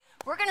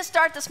We're going to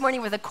start this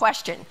morning with a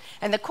question,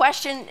 and the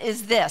question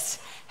is this: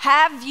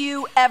 Have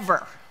you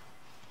ever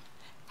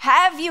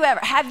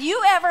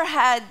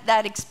had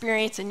that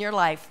experience in your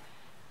life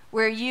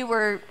where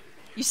you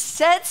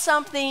said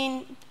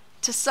something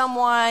to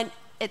someone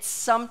at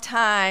some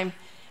time,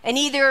 and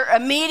either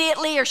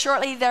immediately or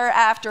shortly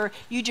thereafter,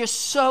 you just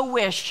so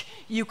wish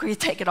you could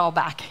take it all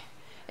back?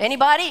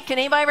 Anybody? Can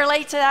anybody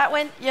relate to that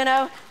one?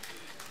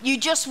 You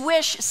just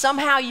wish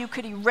somehow you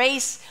could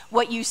erase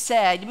what you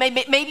said.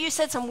 Maybe you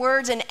said some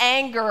words in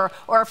anger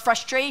or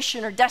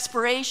frustration or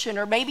desperation,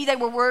 or maybe they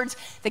were words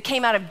that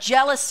came out of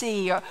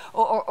jealousy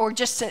or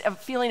just a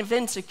feeling of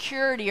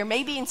insecurity, or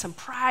maybe in some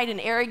pride and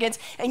arrogance,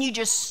 and you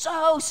just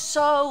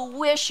so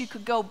wish you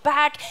could go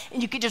back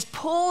and you could just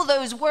pull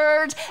those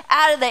words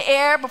out of the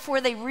air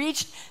before they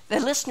reached the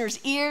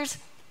listener's ears,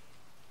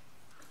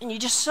 and you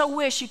just so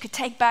wish you could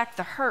take back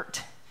the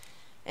hurt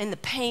and the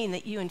pain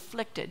that you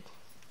inflicted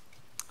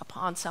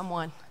upon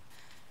someone.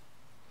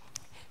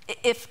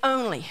 If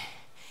only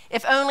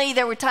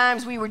there were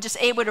times we were just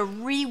able to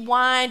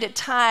rewind at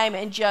time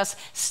and just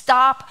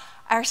stop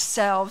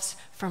ourselves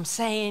from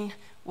saying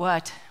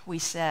what we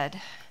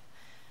said.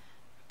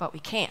 But we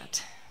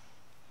can't.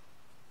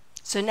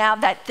 So now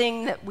that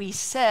thing that we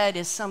said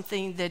is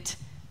something that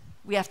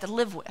we have to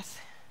live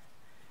with.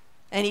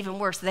 And even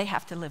worse, they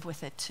have to live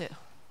with it too.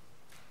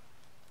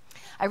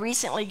 I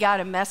recently got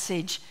a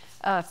message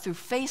through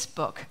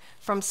Facebook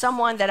from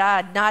someone that I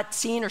had not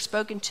seen or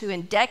spoken to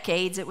in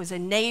decades. It was a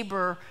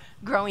neighbor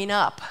growing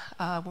up,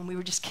 when we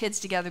were just kids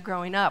together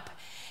growing up.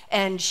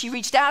 And she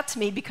reached out to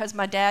me because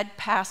my dad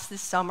passed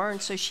this summer,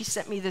 and so she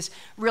sent me this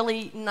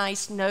really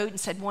nice note and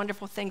said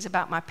wonderful things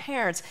about my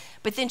parents.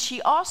 But then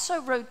she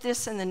also wrote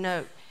this in the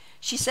note.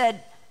 She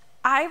said,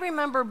 "I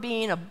remember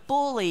being a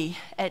bully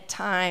at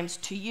times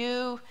to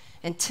you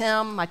and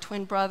Tim, my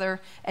twin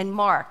brother, and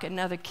Mark,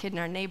 another kid in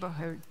our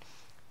neighborhood."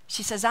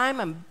 She says, "I'm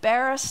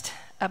embarrassed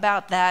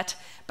about that,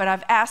 but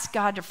I've asked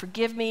God to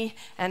forgive me,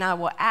 and I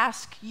will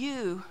ask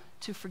you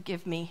to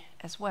forgive me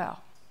as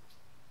well."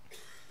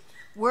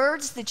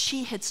 Words that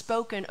she had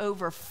spoken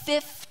over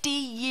 50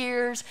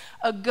 years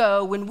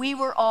ago when we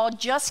were all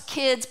just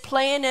kids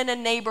playing in a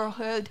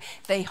neighborhood,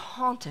 they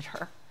haunted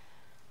her.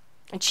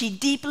 And she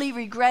deeply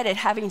regretted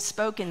having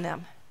spoken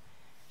them.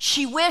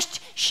 She wished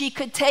she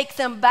could take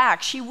them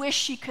back. She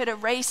wished she could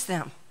erase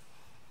them.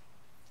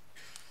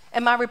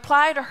 And my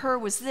reply to her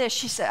was this.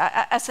 She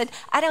said, I said,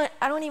 I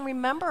don't even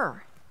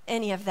remember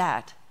any of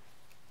that.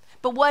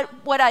 But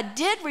what I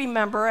did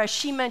remember, as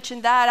she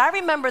mentioned that, I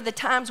remember the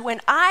times when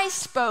I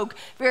spoke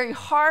very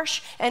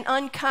harsh and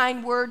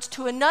unkind words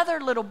to another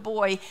little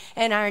boy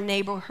in our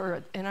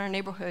neighborhood.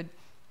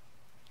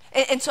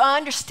 And so I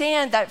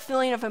understand that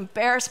feeling of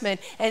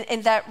embarrassment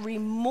and that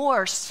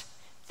remorse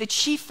that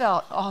she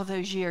felt all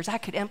those years. I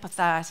could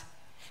empathize.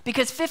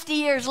 Because 50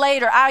 years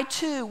later, I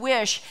too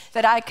wish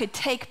that I could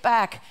take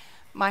back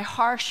my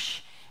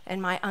harsh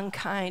and my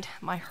unkind,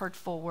 my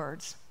hurtful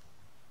words.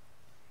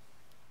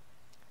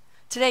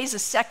 Today's the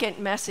second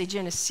message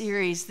in a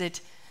series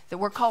that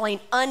we're calling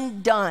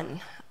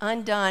Undone.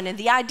 Undone. And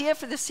the idea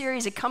for the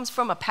series, it comes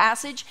from a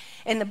passage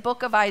in the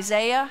book of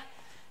Isaiah.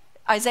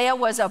 Isaiah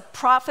was a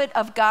prophet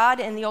of God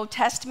in the Old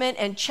Testament,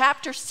 and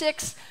chapter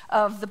 6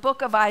 of the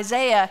book of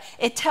Isaiah,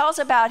 it tells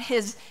about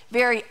his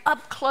very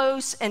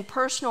up-close and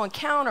personal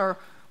encounter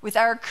with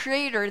our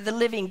Creator, the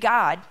living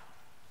God.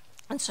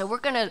 And so we're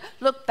going to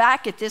look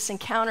back at this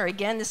encounter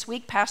again this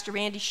week. Pastor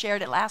Randy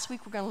shared it last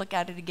week. We're going to look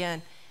at it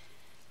again.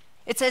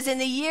 It says, "In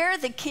the year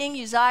that King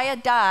Uzziah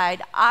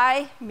died,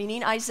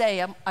 meaning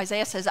Isaiah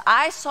says,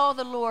 I saw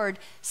the Lord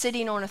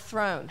sitting on a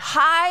throne,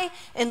 high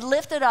and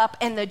lifted up,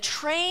 and the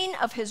train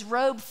of his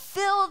robe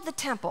filled the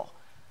temple.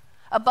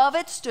 Above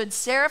it stood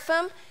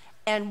seraphim,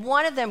 and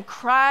one of them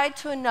cried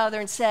to another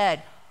and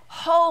said,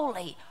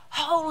 Holy,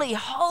 holy,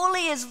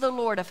 holy is the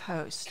Lord of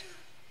hosts."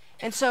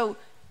 And so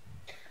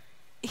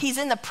he's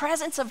in the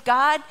presence of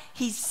God.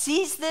 He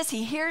sees this.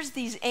 He hears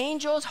these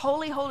angels.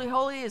 Holy, holy,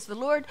 holy is the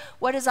Lord.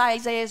 What is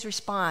Isaiah's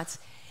response?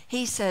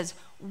 He says,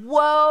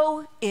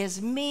 "Woe is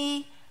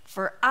me,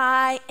 for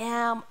I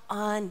am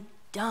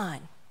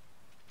undone."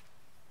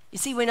 You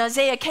see, when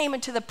Isaiah came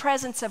into the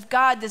presence of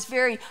God, this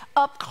very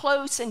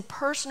up-close and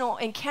personal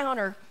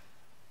encounter,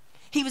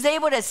 he was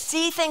able to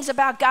see things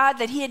about God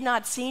that he had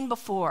not seen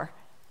before.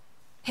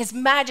 His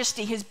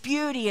majesty, his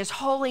beauty, his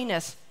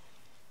holiness.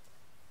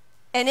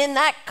 And in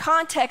that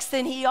context,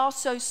 then he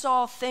also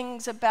saw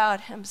things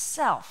about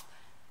himself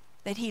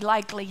that he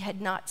likely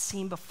had not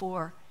seen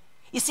before.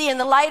 You see, in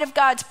the light of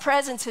God's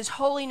presence, his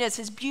holiness,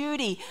 his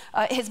beauty,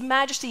 his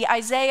majesty,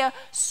 Isaiah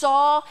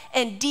saw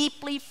and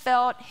deeply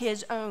felt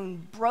his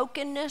own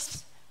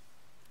brokenness,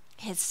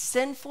 his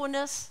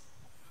sinfulness,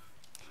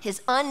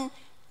 his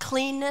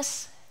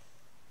uncleanness.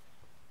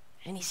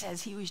 And he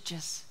says he was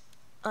just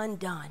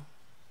undone.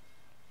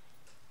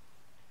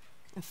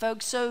 And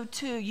folks, so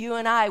too, you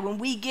and I, when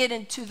we get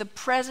into the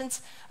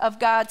presence of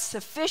God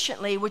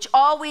sufficiently, which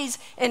always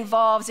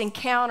involves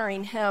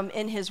encountering him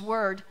in his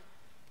word,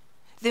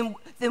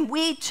 then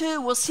we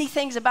too will see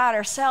things about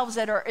ourselves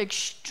that are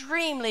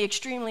extremely,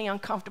 extremely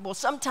uncomfortable,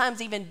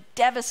 sometimes even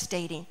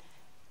devastating.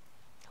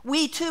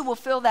 We too will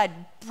feel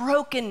that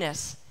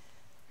brokenness,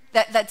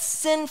 that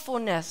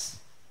sinfulness.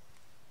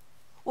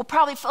 We'll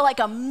probably feel like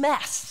a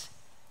mess,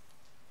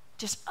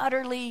 just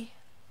utterly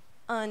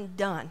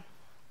undone.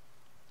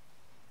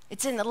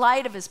 It's in the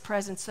light of his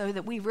presence, though,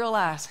 that we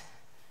realize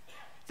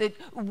that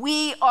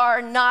we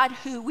are not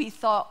who we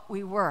thought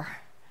we were.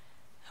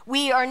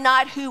 We are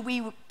not who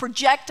we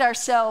project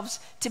ourselves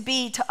to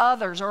be to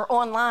others or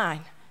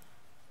online.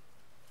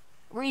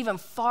 We're even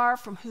far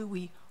from who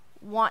we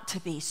want to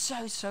be,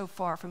 so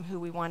far from who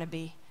we want to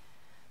be.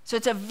 So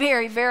it's a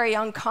very, very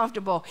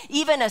uncomfortable,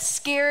 even a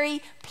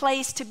scary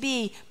place to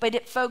be.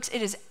 But folks,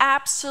 it is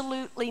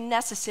absolutely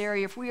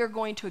necessary if we are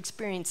going to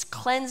experience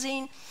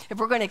cleansing, if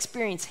we're going to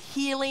experience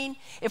healing,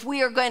 if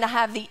we are going to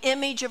have the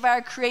image of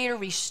our Creator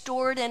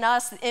restored in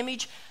us, the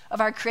image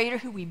of our Creator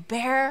who we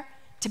bear,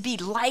 to be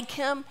like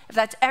him. If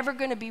that's ever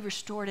going to be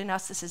restored in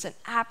us, this is an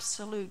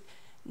absolute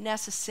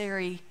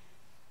necessary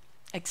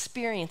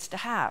experience to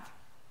have.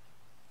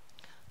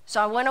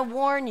 So I want to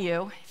warn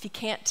you, if you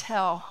can't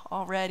tell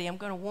already, I'm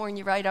going to warn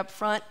you right up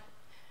front,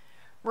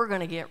 we're going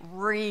to get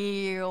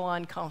real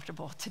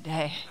uncomfortable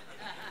today.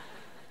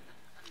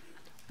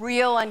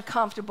 Real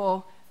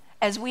uncomfortable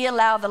as we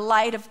allow the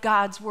light of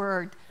God's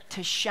word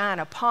to shine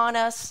upon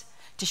us,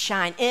 to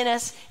shine in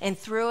us and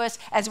through us,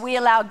 as we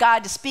allow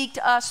God to speak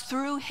to us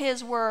through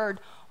his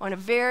word on a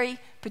very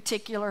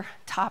particular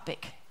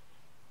topic.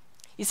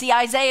 You see,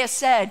 Isaiah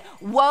said,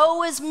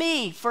 "Woe is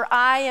me, for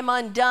I am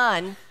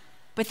undone."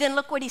 But then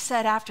look what he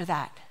said after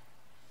that.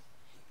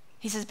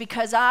 He says,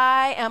 "Because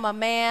I am a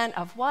man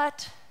of"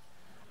 what?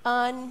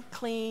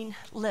 Unclean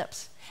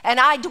lips. "And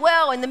I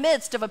dwell in the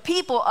midst of a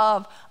people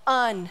of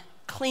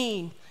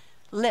unclean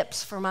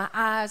lips, for my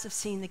eyes have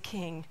seen the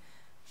King,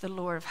 the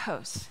Lord of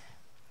hosts."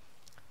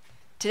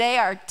 Today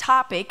our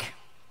topic,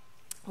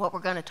 what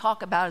we're going to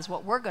talk about, is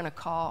what we're going to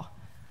call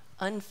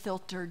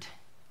unfiltered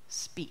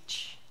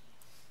speech.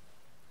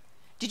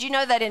 Did you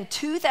know that in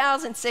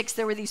 2006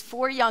 there were these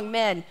 4 young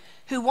men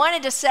who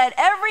wanted to set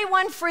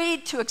everyone free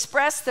to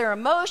express their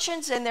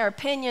emotions and their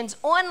opinions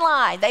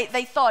online?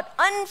 They thought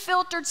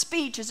unfiltered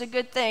speech is a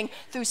good thing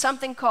through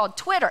something called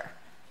Twitter.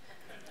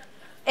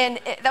 And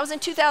that was in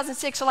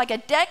 2006. So like a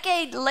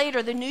decade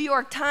later, the New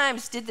York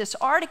Times did this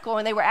article,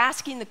 and they were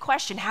asking the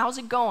question, how's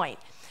it going?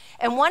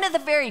 And one of the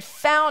very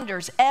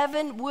founders,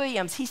 Evan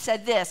Williams, he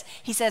said this.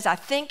 He says, "I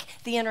think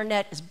the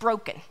internet is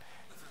broken."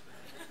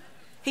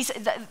 He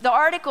said, the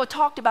article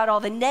talked about all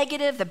the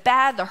negative, the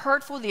bad, the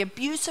hurtful, the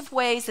abusive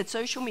ways that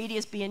social media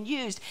is being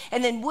used.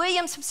 And then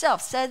Williams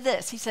himself said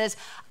this. He says,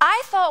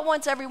 "I thought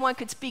once everyone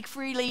could speak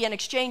freely and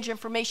exchange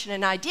information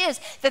and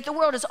ideas, that the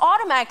world is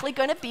automatically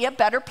going to be a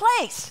better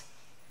place."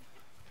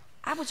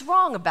 I was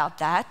wrong about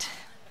that.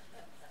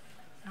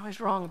 I was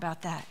wrong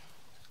about that.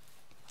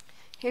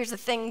 Here's the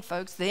thing,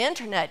 folks. The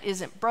internet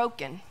isn't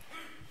broken.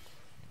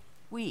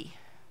 We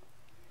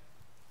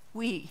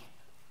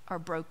are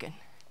broken.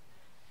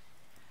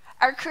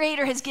 Our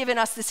Creator has given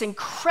us this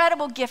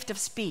incredible gift of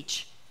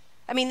speech.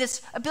 I mean,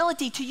 this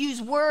ability to use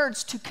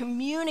words to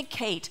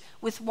communicate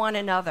with one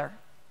another.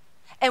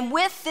 And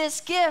with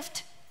this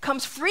gift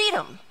comes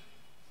freedom.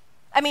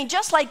 I mean,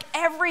 just like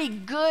every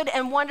good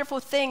and wonderful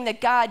thing that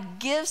God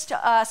gives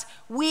to us,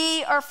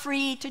 we are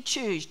free to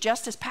choose.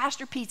 Just as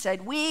Pastor Pete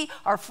said, we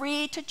are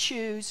free to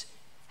choose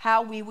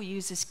how we will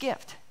use this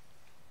gift.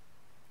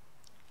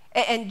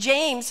 And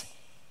James,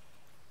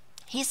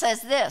 he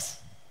says this,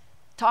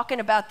 talking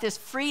about this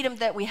freedom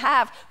that we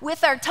have.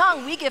 "With our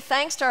tongue, we give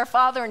thanks to our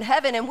Father in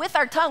heaven, and with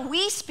our tongue,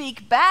 we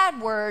speak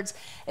bad words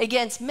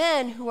against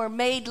men who are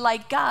made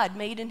like God,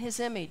 made in his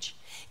image."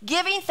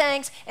 Giving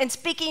thanks and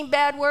speaking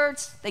bad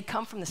words, they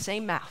come from the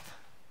same mouth.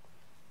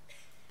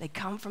 They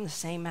come from the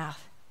same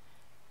mouth.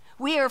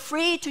 We are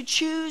free to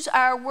choose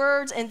our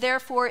words, and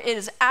therefore it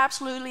is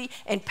absolutely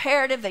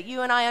imperative that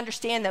you and I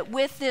understand that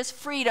with this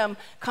freedom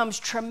comes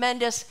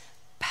tremendous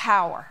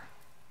power.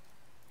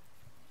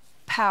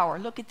 Power.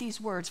 Look at these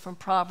words from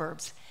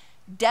Proverbs.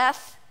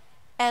 "Death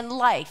and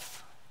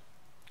life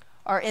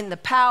are in the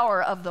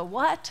power of the"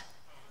 what?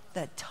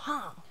 The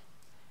tongue.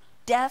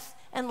 Death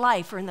and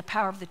life are in the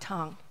power of the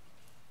tongue.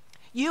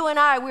 You and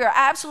I, we are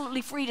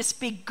absolutely free to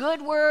speak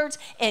good words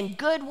in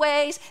good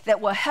ways that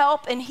will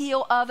help and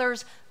heal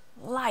others'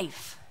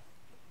 life.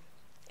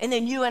 And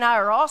then you and I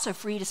are also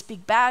free to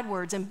speak bad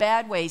words in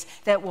bad ways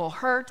that will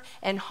hurt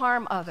and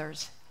harm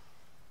others.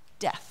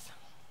 Death.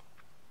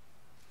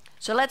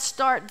 So let's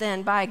start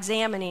then by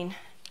examining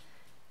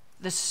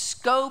the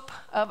scope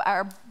of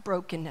our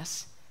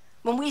brokenness.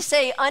 When we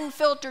say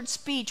unfiltered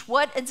speech,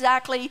 what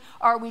exactly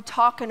are we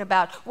talking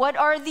about? What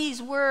are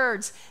these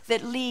words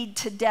that lead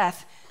to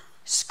death?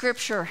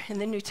 Scripture in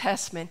the New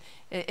Testament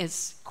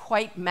is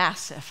quite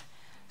massive.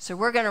 So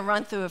we're going to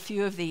run through a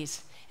few of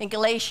these. In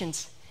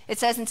Galatians, it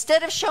says,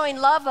 "Instead of showing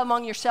love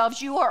among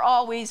yourselves, you are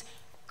always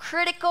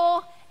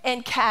critical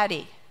and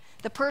catty.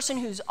 The person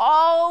who's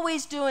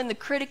always doing the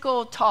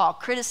critical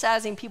talk,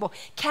 criticizing people.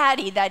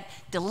 Catty, that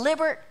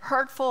deliberate,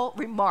 hurtful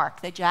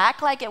remark that you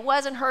act like it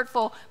wasn't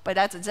hurtful, but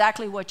that's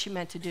exactly what you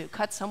meant to do.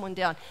 Cut someone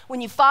down.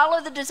 When you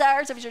follow the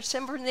desires of your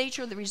sinful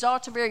nature, the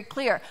results are very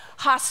clear.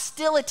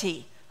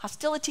 Hostility.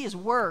 Hostility is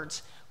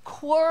words.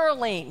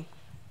 Quarreling.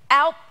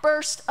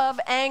 Outburst of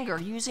anger,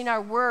 using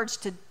our words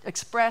to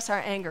express our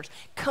angers.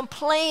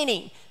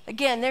 Complaining.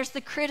 Again, there's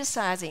the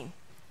criticizing.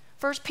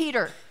 1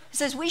 Peter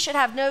says we should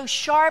have no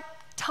sharp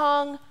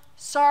tongue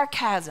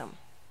sarcasm.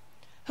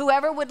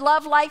 Whoever would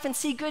love life and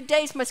see good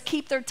days must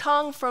keep their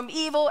tongue from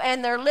evil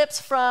and their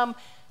lips from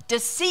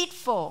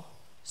deceitful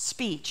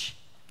speech.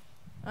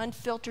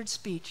 Unfiltered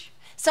speech.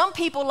 Some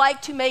people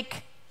like to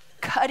make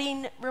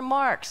cutting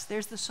remarks.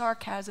 There's the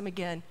sarcasm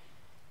again.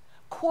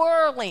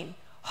 Quarreling,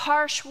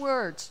 harsh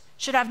words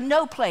should have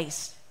no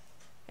place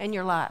in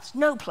your lives.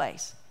 No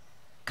place.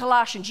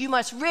 Colossians, you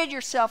must rid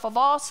yourself of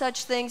all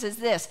such things as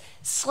this: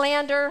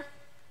 slander,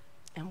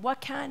 and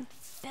what kind?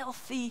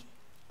 Filthy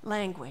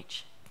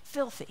language.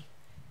 Filthy.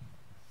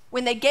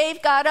 When they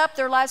gave God up,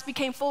 their lives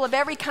became full of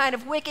every kind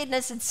of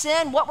wickedness and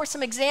sin. What were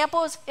some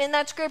examples in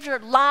that scripture?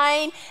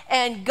 Lying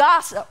and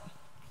gossip.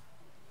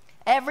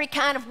 Every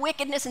kind of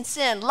wickedness and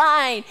sin,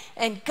 lying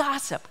and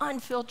gossip,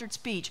 unfiltered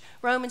speech.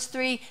 Romans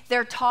 3,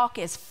 their talk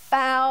is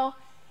foul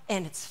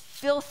and it's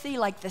filthy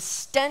like the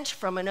stench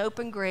from an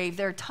open grave.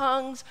 Their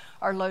tongues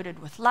are loaded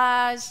with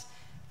lies.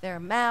 Their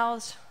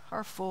mouths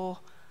are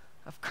full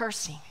of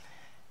cursing.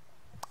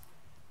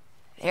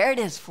 There it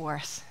is for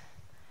us.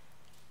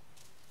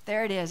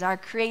 There it is, our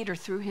Creator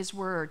through His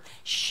Word,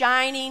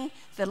 shining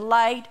the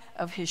light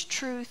of His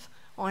truth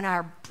on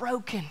our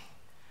broken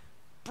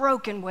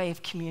way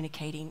of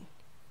communicating.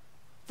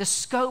 The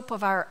scope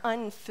of our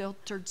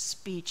unfiltered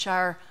speech,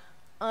 our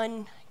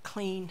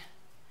unclean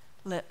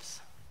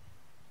lips.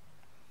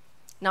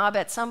 Now, I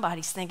bet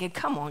somebody's thinking,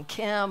 come on,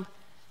 Kim,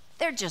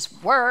 they're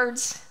just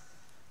words.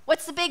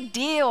 What's the big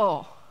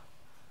deal?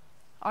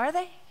 Are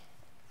they?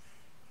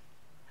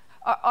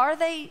 Are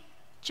they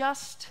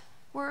just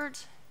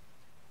words?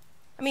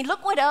 I mean,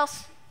 look what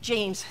else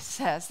James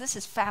says. This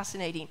is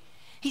fascinating.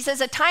 He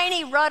says a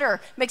tiny rudder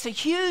makes a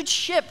huge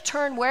ship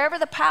turn wherever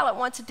the pilot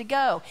wants it to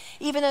go,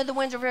 even though the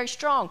winds are very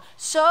strong.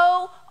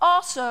 So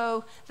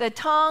also the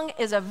tongue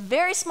is a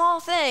very small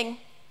thing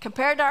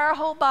compared to our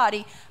whole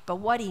body, but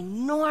what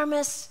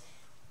enormous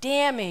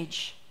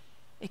damage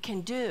it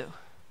can do.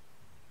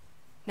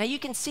 Now you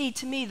can see,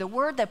 to me, the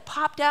word that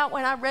popped out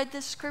when I read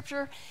this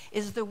scripture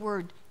is the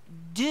word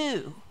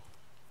do.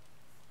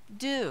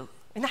 Do.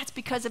 And that's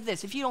because of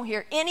this. If you don't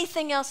hear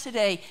anything else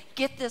today,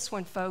 get this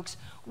one, folks.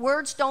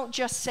 Words don't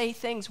just say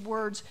things,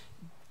 words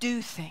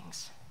do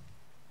things.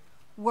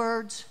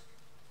 Words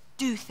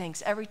do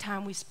things every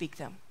time we speak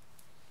them.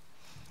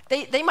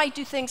 They might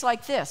do things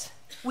like this.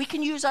 We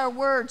can use our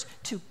words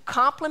to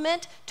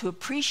compliment, to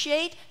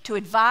appreciate, to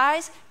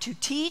advise, to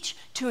teach,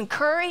 to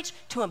encourage,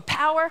 to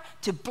empower,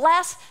 to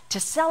bless, to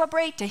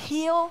celebrate, to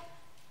heal.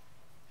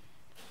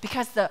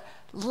 Because the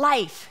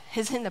life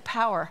is in the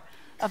power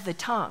of the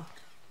tongue.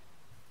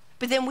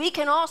 But then we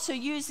can also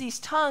use these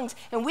tongues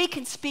and we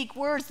can speak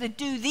words that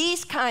do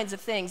these kinds of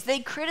things. They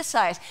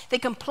criticize, they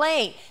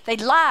complain, they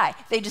lie,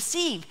 they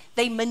deceive,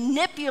 they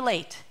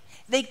manipulate,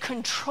 they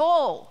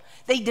control,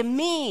 they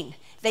demean,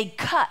 they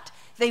cut,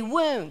 they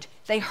wound,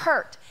 they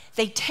hurt,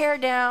 they tear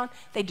down,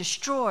 they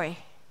destroy.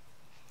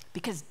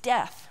 Because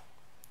death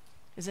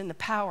is in the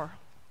power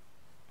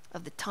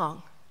of the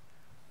tongue.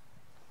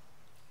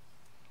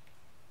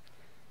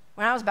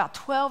 When I was about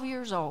 12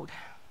 years old,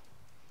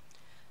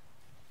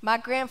 my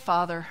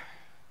grandfather,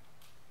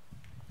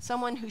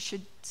 someone who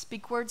should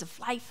speak words of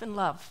life and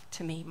love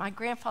to me, my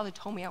grandfather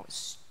told me I was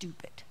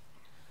stupid.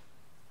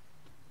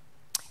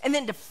 And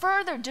then to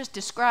further just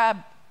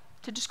describe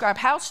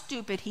how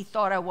stupid he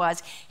thought I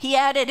was, he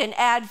added an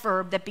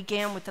adverb that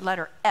began with the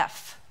letter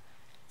F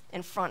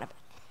in front of it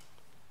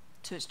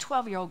to his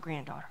 12-year-old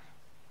granddaughter.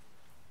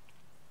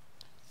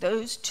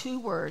 Those two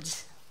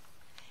words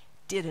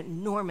did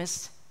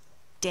enormous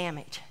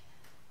damage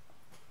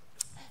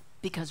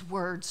because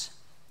words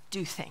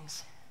do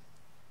things.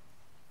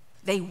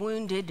 They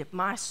wounded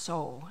my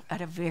soul at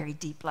a very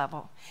deep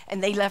level,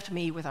 and they left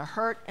me with a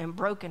hurt and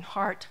broken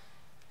heart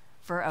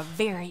for a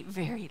very,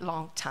 very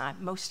long time,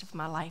 most of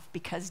my life,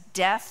 because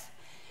death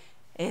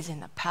is in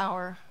the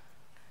power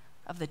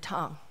of the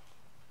tongue.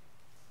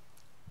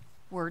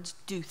 Words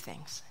do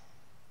things.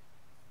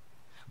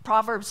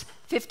 Proverbs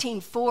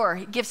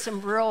 15:4 gives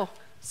some real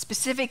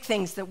specific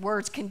things that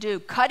words can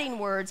do. Cutting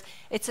words,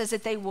 it says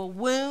that they will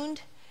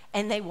wound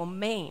and they will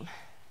maim.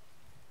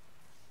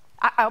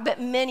 I'll bet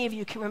many of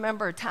you can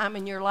remember a time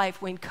in your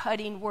life when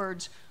cutting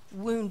words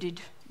wounded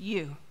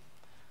you,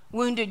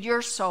 wounded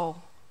your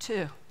soul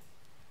too.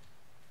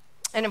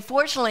 And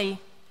unfortunately,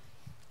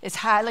 it's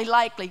highly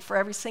likely for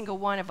every single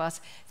one of us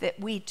that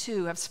we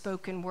too have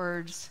spoken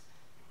words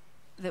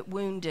that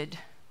wounded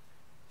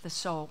the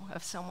soul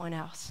of someone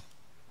else.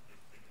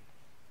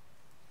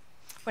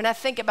 When I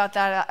think about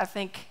that, I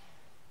think,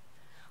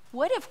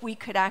 what if we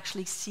could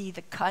actually see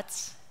the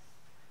cuts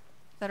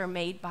that are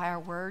made by our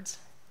words?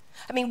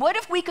 I mean, what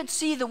if we could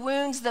see the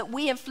wounds that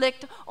we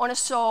inflict on a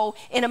soul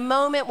in a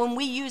moment when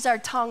we use our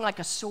tongue like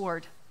a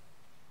sword,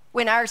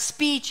 when our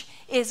speech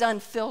is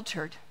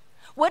unfiltered?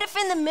 What if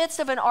in the midst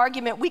of an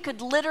argument we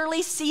could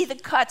literally see the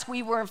cuts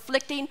we were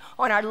inflicting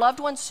on our loved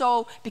one's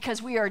soul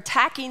because we are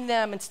attacking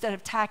them instead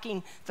of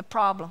attacking the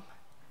problem?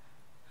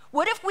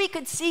 What if we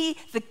could see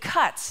the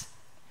cuts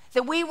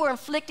that we were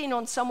inflicting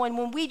on someone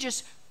when we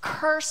just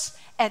curse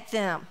at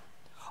them,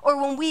 or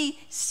when we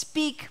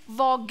speak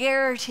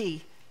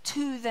vulgarity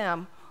to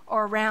them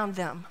or around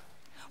them?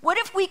 What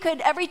if we could,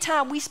 every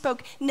time we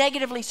spoke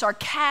negatively,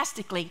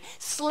 sarcastically,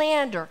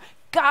 slander,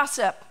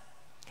 gossip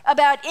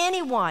about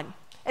anyone,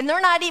 and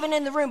they're not even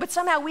in the room, but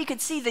somehow we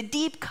could see the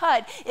deep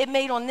cut it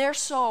made on their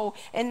soul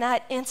in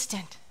that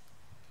instant?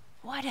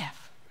 What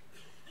if?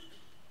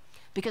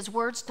 Because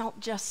words don't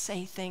just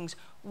say things,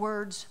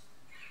 words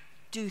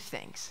do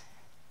things.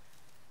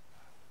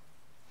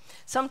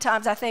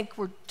 Sometimes I think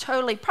we're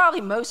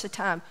probably most of the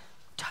time,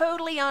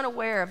 totally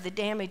unaware of the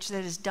damage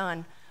that is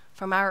done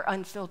from our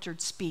unfiltered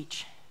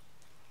speech.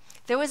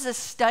 There was a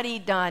study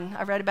done,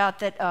 I read about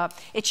that,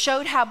 it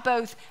showed how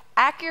both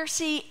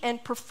accuracy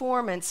and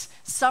performance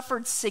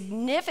suffered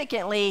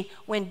significantly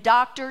when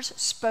doctors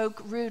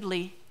spoke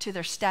rudely to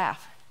their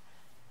staff.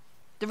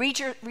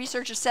 The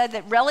researchers said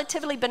that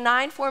relatively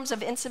benign forms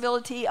of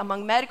incivility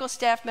among medical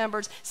staff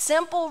members,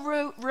 simple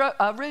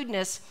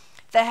rudeness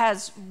that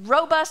has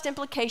robust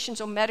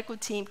implications on medical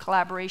team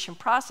collaboration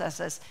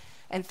processes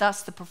and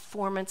thus the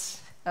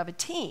performance of a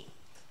team.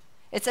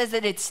 It says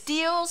that it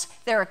steals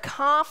their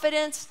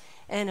confidence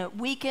and it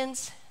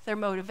weakens their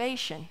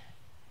motivation.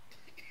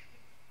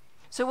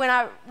 So when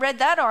I read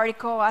that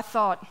article, I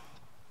thought,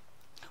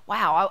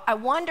 wow, I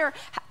wonder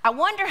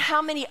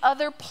how many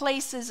other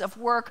places of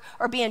work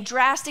are being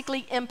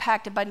drastically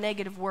impacted by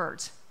negative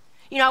words.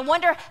 You know, I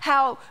wonder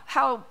how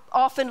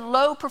often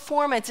low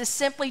performance is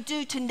simply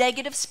due to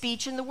negative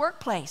speech in the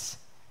workplace.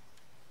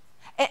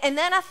 And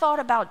then I thought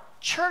about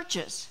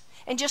churches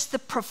and just the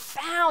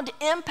profound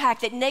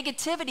impact that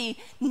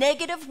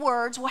negative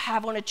words will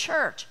have on a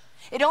church.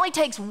 It only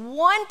takes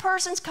one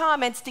person's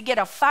comments to get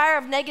a fire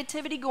of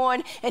negativity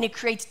going, and it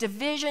creates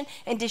division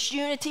and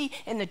disunity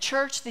in the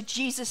church that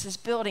Jesus is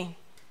building,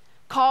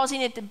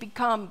 causing it to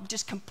become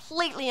just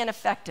completely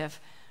ineffective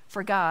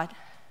for God.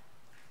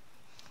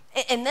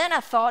 And then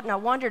I thought and I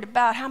wondered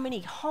about how many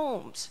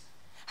homes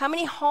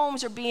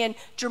are being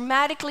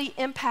dramatically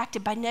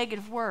impacted by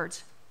negative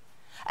words.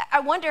 I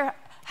wonder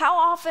how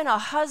often a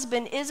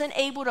husband isn't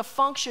able to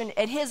function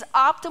at his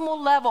optimal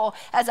level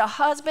as a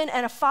husband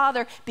and a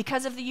father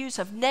because of the use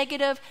of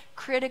negative,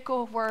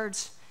 critical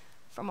words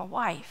from a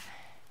wife.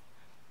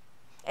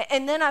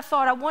 And then I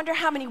thought, I wonder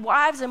how many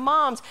wives and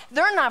moms,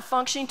 they're not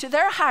functioning to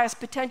their highest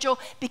potential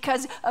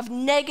because of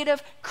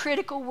negative,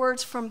 critical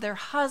words from their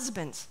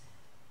husbands.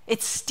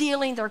 It's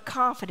stealing their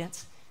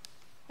confidence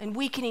and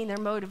weakening their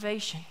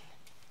motivation.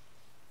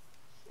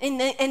 And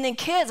then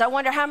kids, I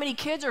wonder how many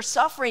kids are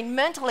suffering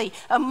mentally,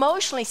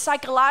 emotionally,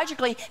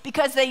 psychologically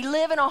because they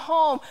live in a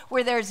home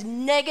where there's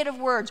negative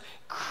words,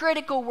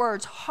 critical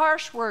words,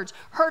 harsh words,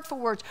 hurtful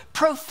words,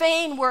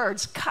 profane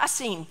words,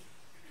 cussing,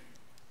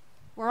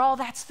 where all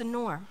that's the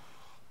norm.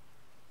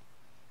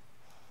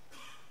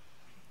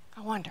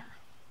 I wonder.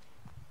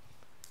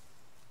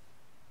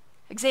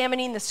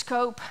 Examining the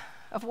scope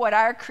of what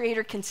our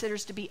Creator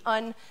considers to be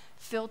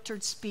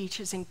unfiltered speech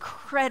is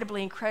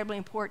incredibly, incredibly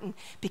important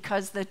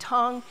because the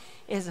tongue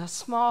is a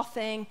small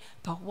thing,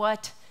 but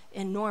what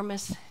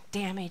enormous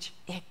damage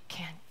it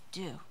can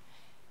do,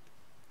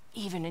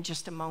 even in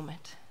just a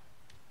moment.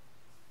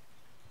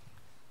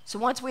 So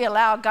once we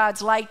allow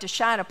God's light to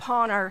shine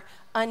upon our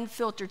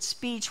unfiltered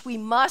speech, we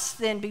must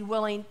then be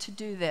willing to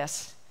do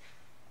this.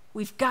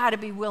 We've got to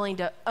be willing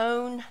to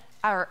own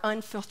our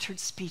unfiltered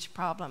speech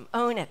problem,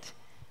 own it.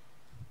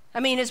 I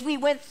mean, as we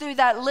went through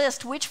that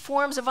list, which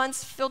forms of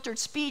unfiltered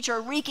speech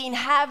are wreaking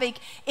havoc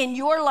in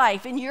your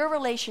life, in your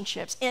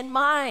relationships, in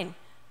mine?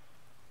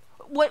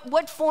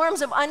 What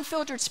forms of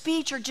unfiltered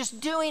speech are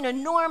just doing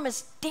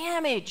enormous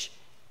damage?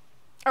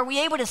 Are we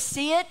able to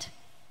see it?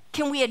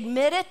 Can we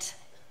admit it?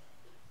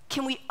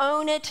 Can we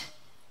own it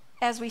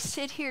as we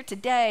sit here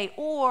today?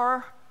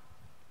 Or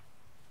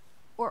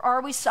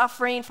are we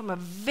suffering from a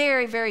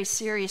very, very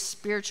serious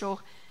spiritual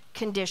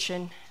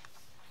condition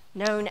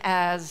known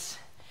as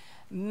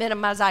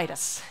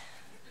minimizitis?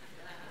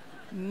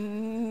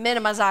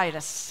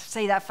 Minimizitis.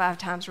 Say that 5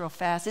 times real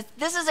fast.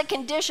 This is a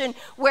condition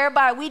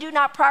whereby we do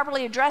not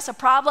properly address a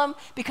problem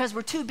because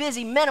we're too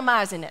busy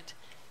minimizing it.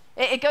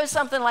 It goes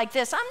something like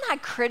this: I'm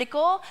not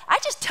critical. I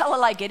just tell it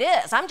like it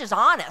is. I'm just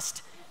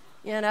honest,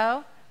 you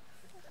know?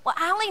 Well,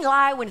 I only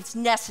lie when it's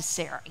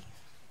necessary.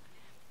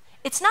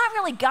 It's not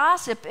really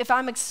gossip if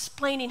I'm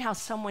explaining how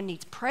someone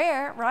needs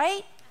prayer,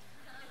 right?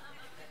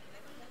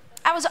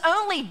 I was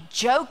only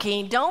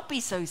joking. Don't be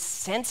so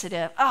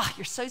sensitive. Oh,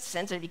 you're so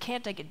sensitive. You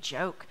can't take a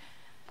joke.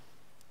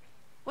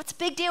 What's the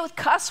big deal with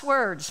cuss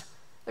words?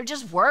 They're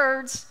just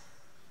words.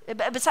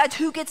 Besides,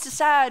 who gets to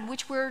decide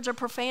which words are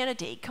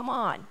profanity? Come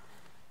on.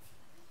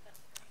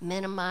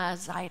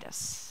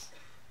 Minimizitis.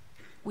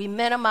 We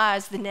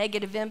minimize the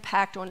negative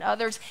impact on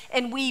others,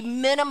 and we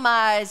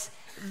minimize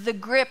the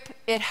grip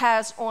it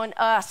has on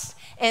us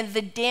and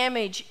the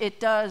damage it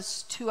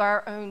does to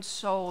our own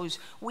souls.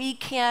 We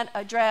can't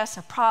address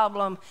a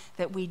problem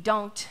that we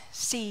don't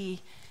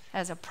see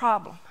as a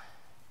problem.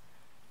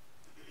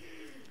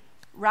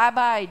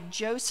 Rabbi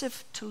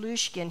Joseph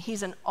Telushkin,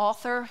 he's an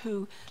author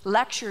who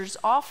lectures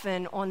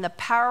often on the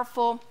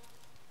powerful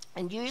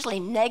and usually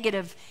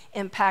negative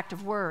impact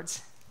of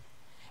words.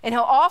 And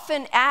he'll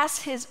often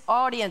ask his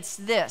audience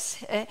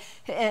this.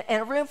 In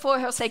a room full,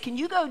 he'll say, can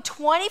you go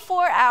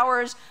 24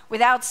 hours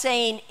without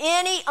saying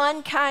any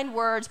unkind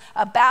words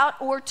about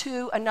or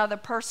to another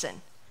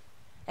person?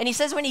 And he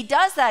says when he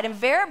does that,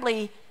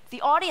 invariably,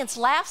 the audience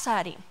laughs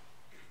at him.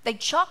 They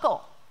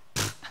chuckle.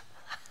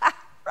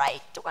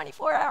 Right,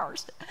 24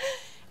 hours.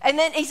 And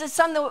then he says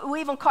something that we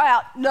even call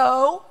out,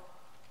 no,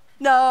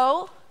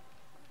 no.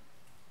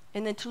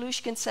 And then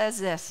Telushkin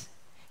says this.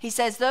 He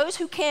says, those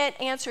who can't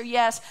answer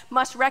yes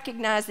must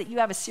recognize that you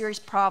have a serious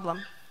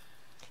problem.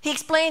 He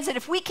explains that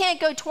if we can't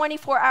go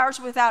 24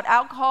 hours without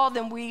alcohol,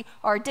 then we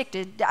are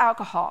addicted to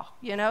alcohol,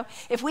 you know.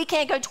 If we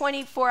can't go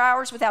 24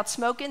 hours without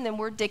smoking, then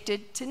we're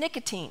addicted to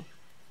nicotine.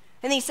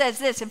 And he says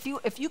this,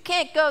 if you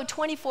can't go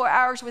 24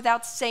 hours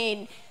without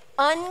saying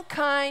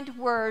unkind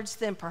words,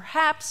 then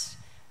perhaps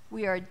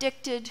we are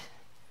addicted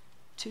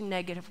to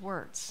negative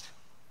words.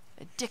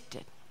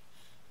 Addicted.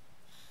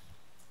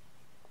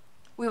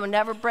 We will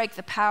never break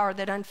the power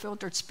that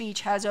unfiltered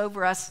speech has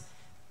over us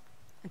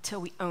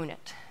until we own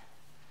it.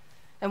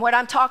 And what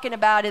I'm talking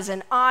about is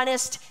an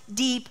honest,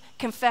 deep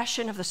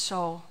confession of the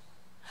soul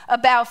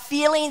about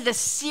feeling the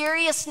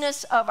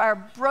seriousness of our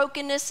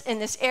brokenness in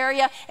this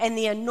area and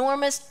the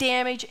enormous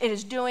damage it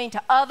is doing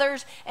to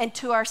others and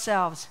to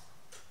ourselves.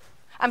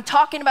 I'm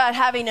talking about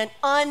having an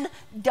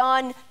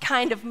undone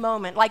kind of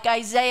moment like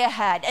Isaiah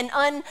had, an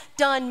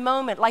undone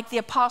moment like the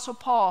Apostle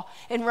Paul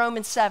in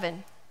Romans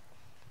 7.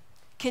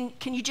 Can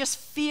you just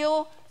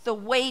feel the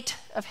weight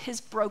of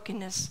his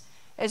brokenness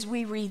as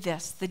we read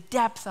this, the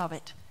depth of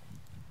it?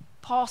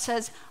 Paul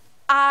says,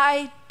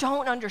 I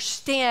don't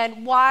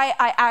understand why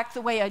I act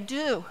the way I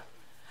do.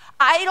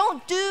 I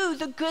don't do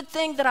the good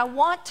thing that I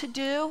want to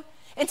do.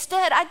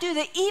 Instead, I do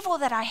the evil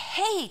that I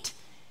hate.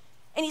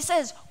 And he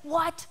says,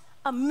 what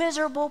a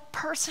miserable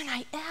person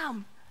I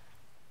am.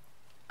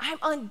 I'm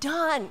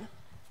undone.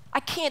 I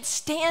can't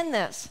stand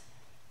this.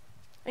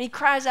 And he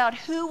cries out,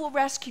 who will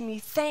rescue me?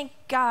 Thank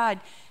God,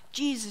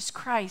 Jesus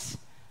Christ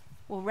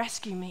will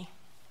rescue me.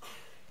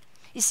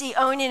 You see,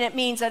 owning it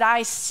means that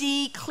I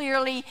see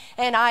clearly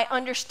and I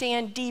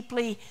understand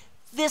deeply,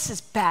 this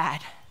is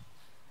bad.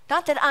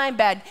 Not that I'm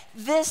bad.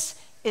 This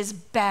is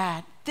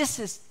bad. This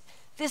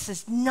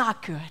is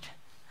not good.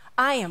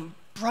 I am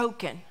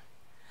broken.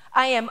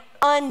 I am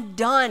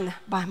undone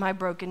by my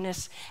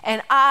brokenness,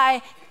 and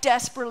I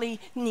desperately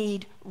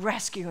need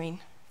rescuing.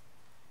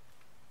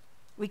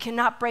 We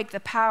cannot break the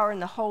power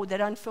and the hold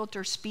that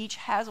unfiltered speech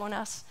has on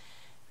us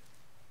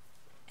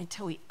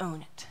until we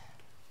own it,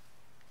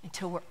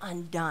 until we're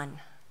undone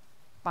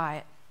by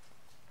it.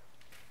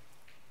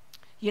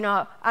 You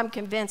know, I'm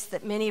convinced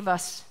that many of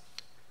us,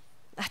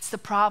 that's the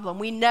problem.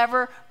 We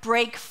never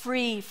break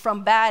free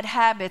from bad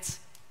habits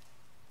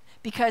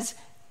because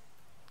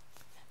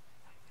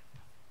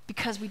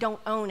we don't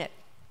own it.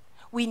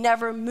 We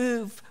never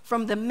move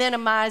from the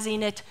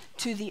minimizing it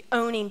to the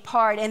owning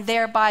part, and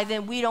thereby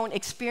then we don't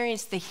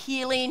experience the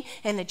healing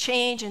and the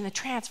change and the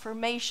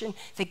transformation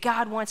that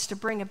God wants to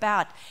bring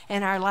about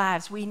in our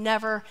lives. We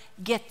never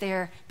get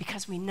there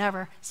because we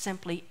never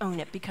simply own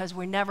it, because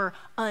we're never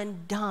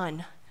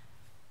undone.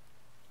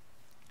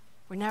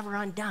 We're never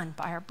undone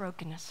by our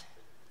brokenness.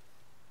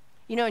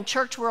 You know, in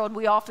church world,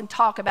 we often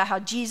talk about how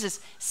Jesus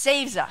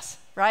saves us,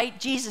 right?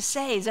 Jesus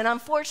saves. And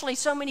unfortunately,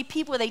 so many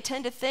people, they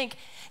tend to think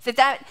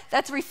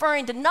that's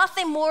referring to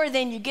nothing more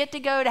than you get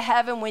to go to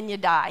heaven when you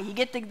die.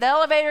 The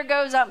elevator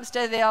goes up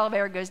instead of the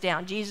elevator goes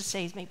down. Jesus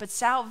saves me. But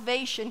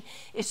salvation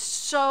is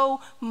so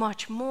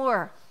much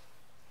more.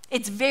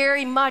 It's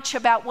very much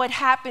about what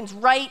happens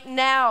right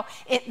now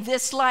in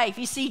this life.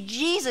 You see,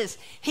 Jesus,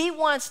 he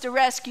wants to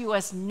rescue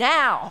us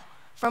now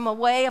from a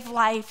way of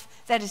life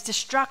that is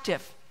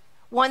destructive,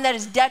 one that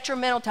is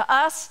detrimental to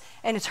us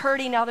and is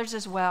hurting others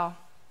as well.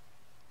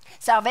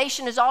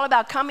 Salvation is all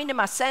about coming to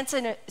my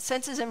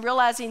senses and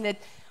realizing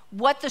that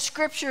what the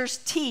scriptures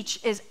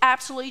teach is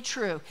absolutely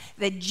true.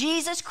 That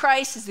Jesus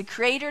Christ is the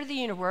creator of the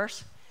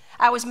universe.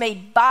 I was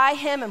made by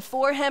him and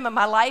for him, and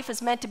my life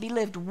is meant to be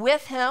lived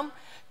with him,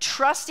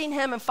 trusting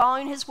him and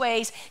following his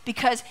ways,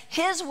 because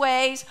his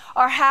ways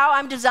are how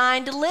I'm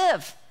designed to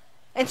live.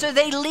 And so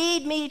they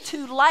lead me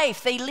to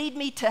life. They lead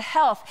me to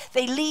health.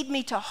 They lead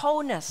me to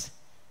wholeness.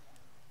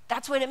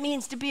 That's what it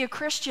means to be a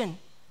Christian.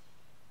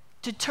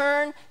 To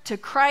turn to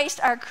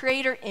Christ, our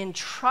Creator, in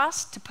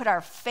trust, to put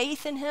our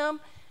faith in him,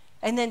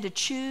 and then to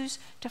choose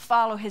to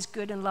follow his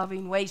good and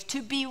loving ways,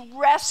 to be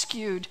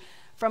rescued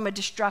from a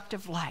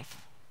destructive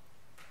life.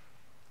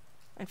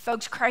 And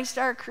folks, Christ,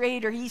 our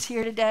Creator, he's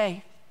here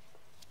today.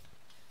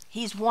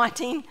 He's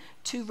wanting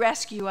to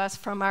rescue us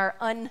from our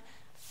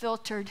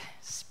unfiltered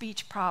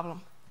speech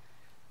problem.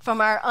 from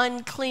our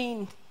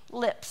unclean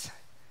lips.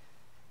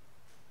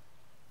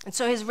 And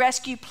so his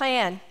rescue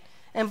plan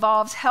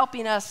involves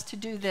helping us to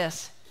do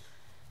this,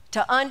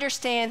 to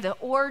understand the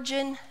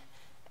origin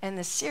and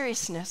the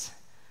seriousness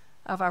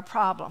of our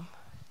problem.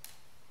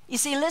 You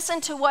see,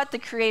 listen to what the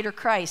Creator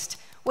Christ,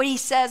 what he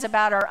says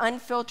about our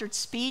unfiltered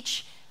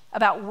speech,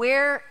 about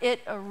where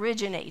it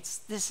originates.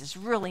 This is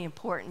really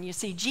important. You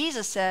see,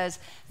 Jesus says,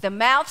 the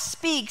mouth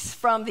speaks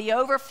from the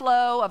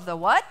overflow of the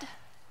what?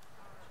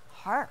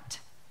 Heart.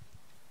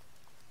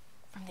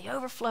 From the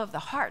overflow of the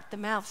heart, the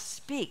mouth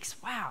speaks.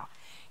 Wow.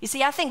 You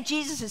see, I think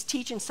Jesus is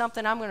teaching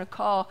something I'm going to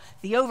call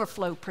the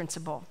overflow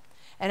principle.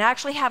 And I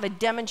actually have a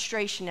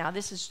demonstration now.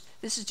 This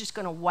is just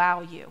going to wow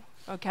you,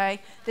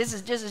 okay? This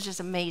is just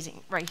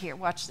amazing right here.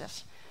 Watch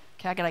this.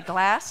 Okay, I got a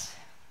glass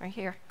right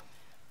here.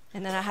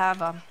 And then I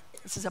have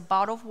this is a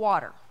bottle of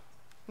water,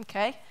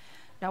 okay?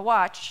 Now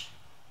watch,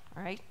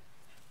 all right?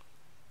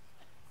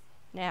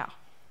 Now,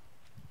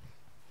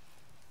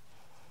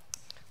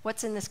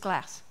 what's in this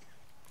glass?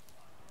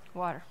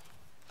 Water.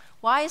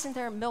 Why isn't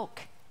there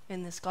milk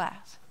in this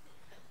glass?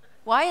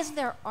 Why isn't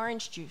there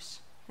orange juice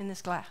in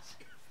this glass?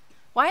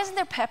 Why isn't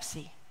there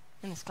Pepsi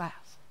in this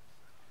glass?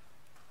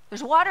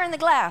 There's water in the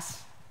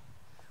glass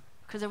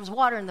because there was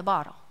water in the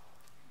bottle.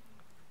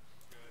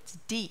 It's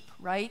deep,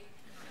 right?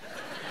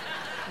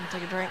 Let me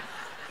take a drink.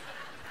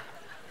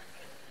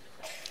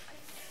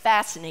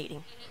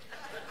 Fascinating.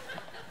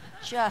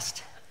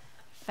 Just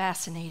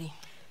fascinating.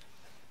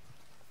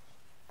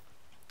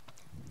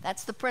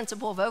 That's the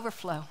principle of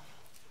overflow.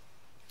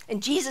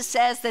 And Jesus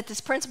says that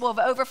this principle of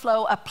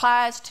overflow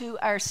applies to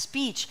our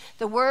speech.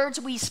 The words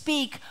we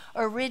speak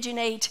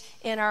originate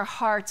in our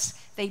hearts.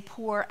 They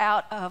pour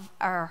out of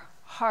our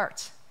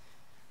hearts.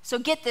 So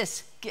get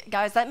this,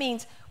 guys. That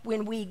means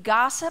when we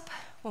gossip,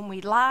 when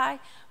we lie,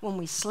 when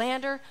we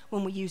slander,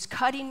 when we use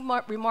cutting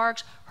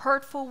remarks,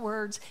 hurtful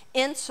words,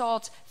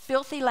 insults,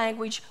 filthy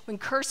language, when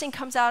cursing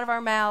comes out of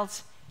our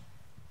mouths,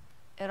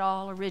 it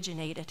all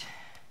originated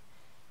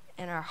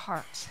in our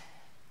hearts.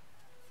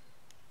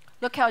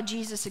 Look how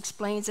Jesus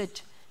explains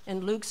it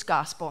in Luke's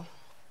gospel.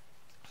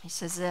 He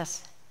says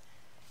this.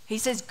 He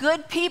says,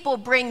 good people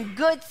bring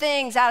good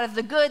things out of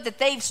the good that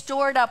they've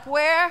stored up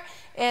where?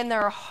 In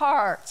their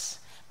hearts.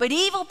 But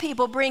evil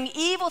people bring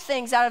evil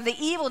things out of the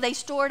evil they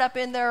stored up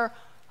in their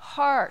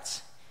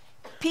hearts.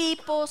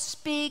 People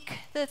speak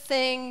the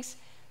things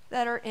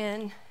that are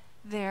in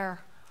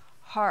their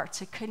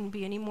hearts. It couldn't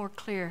be any more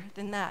clear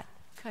than that,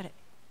 could it?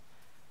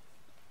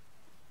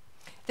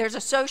 There's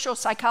a social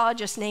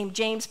psychologist named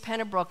James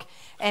Pennerbrook,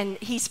 and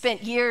he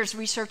spent years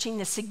researching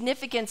the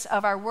significance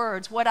of our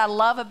words. What I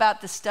love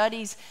about the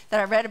studies that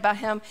I read about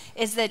him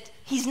is that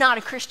he's not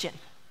a Christian.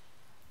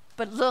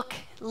 But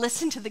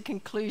listen to the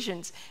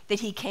conclusions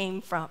that he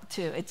came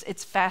to.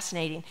 It's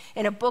fascinating.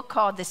 In a book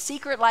called The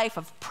Secret Life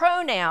of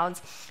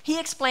Pronouns, he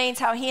explains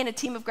how he and a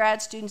team of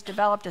grad students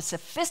developed a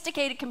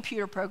sophisticated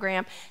computer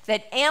program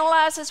that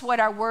analyzes what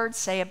our words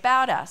say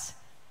about us.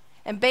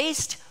 And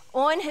based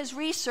on his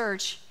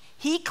research,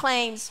 he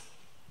claims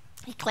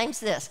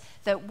this,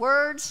 that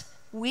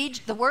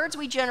the words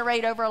we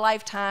generate over a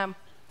lifetime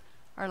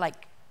are like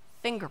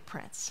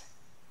fingerprints.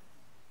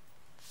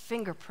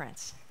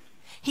 Fingerprints.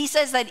 He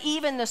says that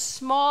even the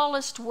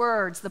smallest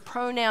words, the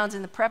pronouns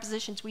and the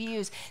prepositions we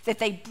use, that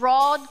they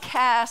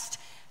broadcast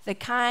the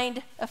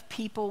kind of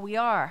people we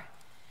are.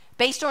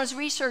 Based on his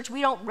research,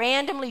 we don't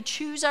randomly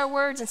choose our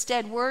words.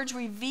 Instead, words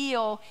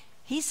reveal,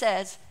 he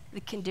says,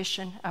 the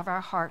condition of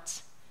our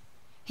hearts.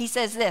 He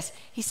says this,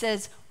 he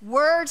says,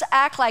 words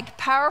act like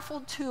powerful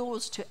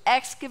tools to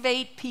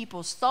excavate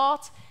people's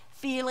thoughts,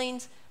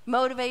 feelings,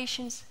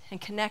 motivations, and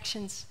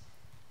connections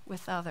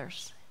with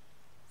others.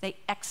 They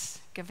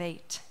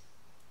excavate.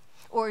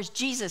 Or as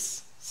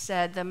Jesus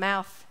said, the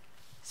mouth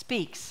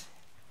speaks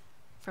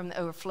from the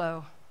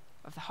overflow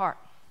of the heart.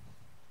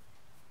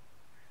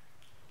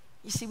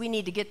 You see, we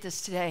need to get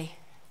this today.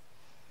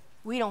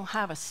 We don't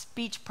have a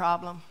speech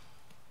problem.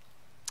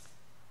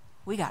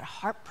 We got a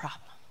heart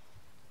problem.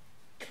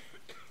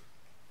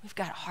 We've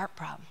got a heart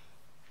problem.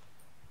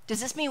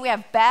 Does this mean we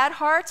have bad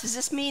hearts? Does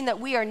this mean that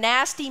we are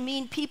nasty,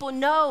 mean people?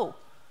 No.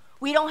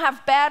 We don't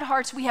have bad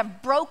hearts. We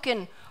have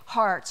broken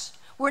hearts.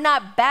 We're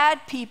not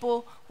bad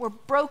people. We're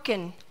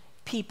broken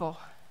people.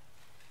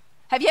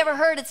 Have you ever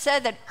heard it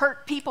said that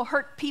hurt people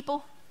hurt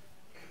people?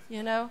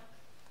 You know?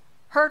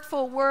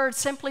 Hurtful words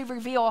simply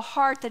reveal a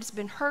heart that has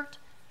been hurt,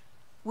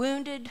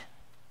 wounded,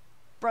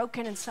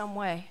 broken in some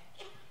way.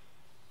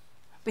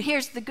 But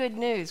here's the good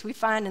news we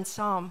find in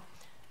Psalm.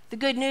 The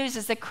good news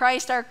is that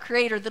Christ, our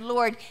Creator, the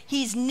Lord,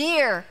 He's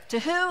near to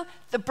who?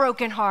 The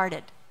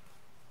brokenhearted.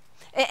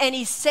 And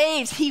He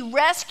saves, He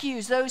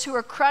rescues those who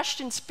are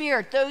crushed in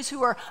spirit, those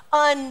who are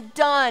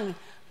undone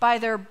by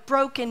their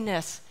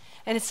brokenness.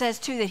 And it says,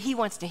 too, that He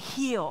wants to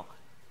heal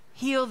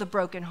the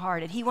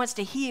brokenhearted. He wants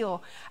to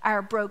heal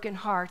our broken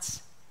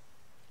hearts.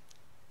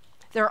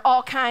 There are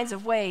all kinds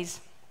of ways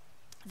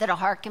that a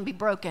heart can be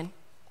broken,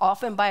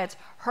 often by its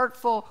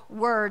hurtful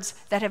words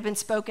that have been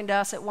spoken to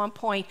us at one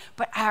point.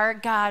 But our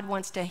God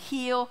wants to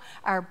heal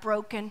our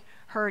broken,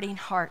 hurting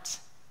hearts.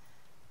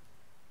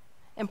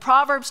 In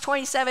Proverbs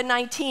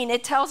 27:19,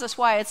 it tells us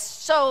why it's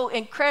so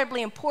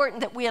incredibly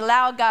important that we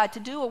allow God to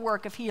do a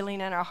work of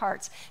healing in our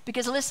hearts.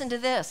 Because listen to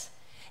this.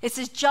 It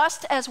says,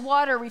 just as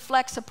water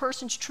reflects a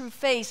person's true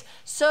face,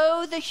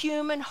 so the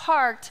human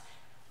heart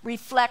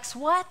reflects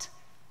what?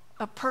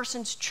 A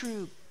person's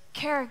true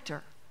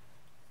character.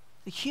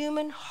 The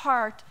human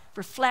heart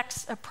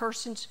reflects a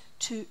person's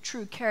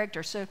true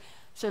character. So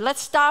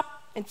let's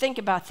stop and think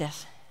about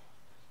this.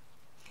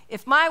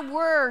 If my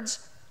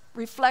words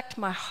reflect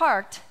my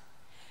heart,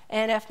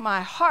 and if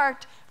my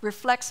heart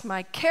reflects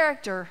my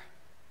character,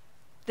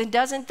 then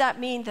doesn't that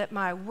mean that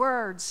my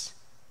words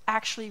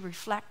actually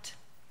reflect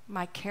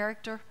my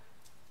character?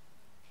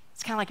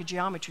 It's kind of like a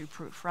geometry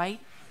proof, right?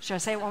 Should I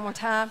say it one more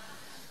time?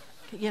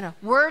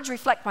 Words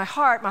reflect my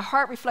heart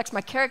reflects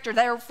my character,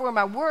 therefore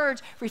my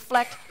words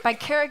reflect my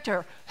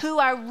character, who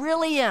I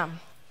really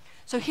am.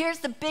 So here's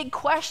the big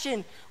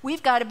question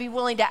we've got to be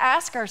willing to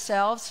ask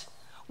ourselves: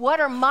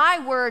 what are my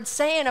words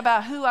saying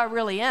about who I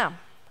really am?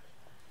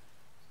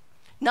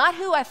 Not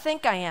who I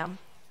think I am,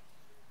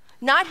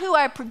 not who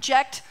I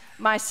project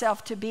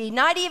myself to be,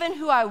 not even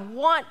who I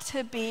want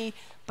to be,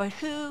 but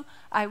who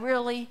I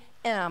really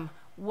am.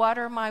 What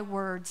are my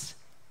words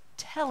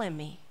telling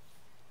me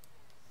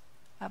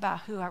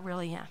about who I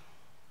really am?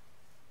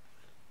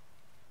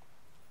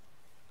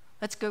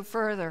 Let's go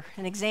further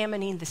in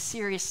examining the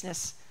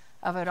seriousness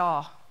of it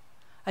all.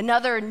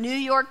 Another New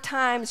York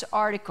Times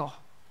article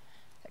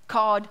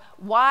called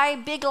 "Why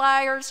Big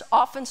Liars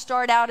Often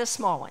Start Out as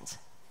Small Ones."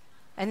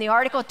 And the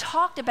article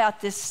talked about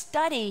this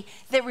study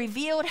that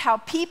revealed how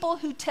people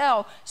who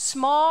tell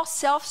small,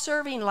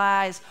 self-serving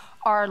lies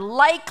are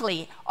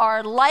likely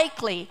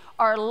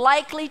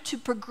to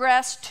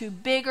progress to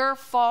bigger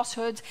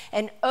falsehoods.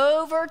 And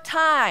over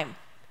time,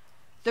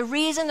 the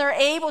reason they're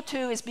able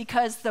to is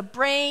because the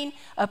brain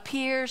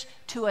appears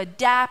to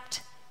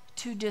adapt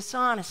to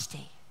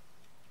dishonesty.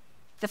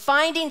 The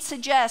findings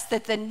suggest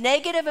that the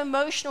negative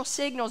emotional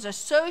signals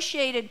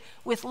associated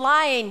with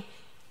lying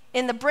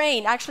in the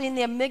brain, actually in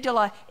the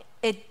amygdala,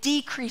 it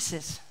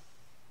decreases,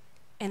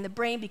 and the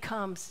brain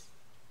becomes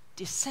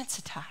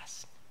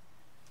desensitized.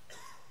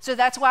 So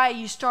that's why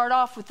you start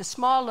off with the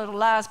small little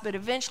lies, but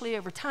eventually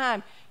over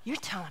time, you're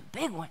telling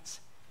big ones,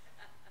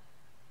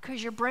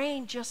 because your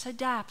brain just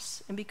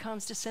adapts and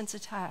becomes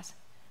desensitized.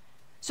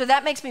 So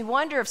that makes me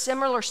wonder, if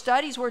similar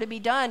studies were to be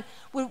done,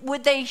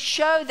 would they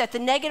show that the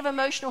negative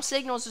emotional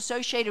signals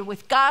associated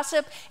with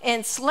gossip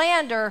and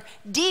slander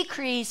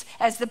decrease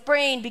as the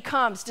brain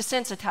becomes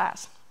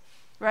desensitized,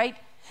 right?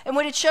 And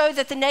would it show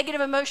that the negative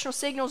emotional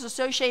signals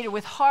associated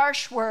with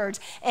harsh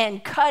words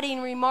and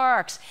cutting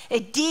remarks,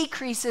 it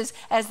decreases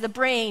as the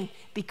brain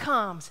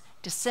becomes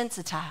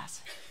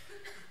desensitized?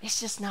 It's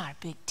just not a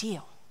big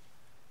deal.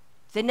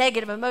 The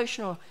negative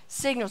emotional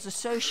signals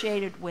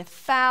associated with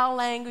foul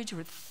language,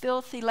 with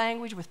filthy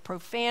language, with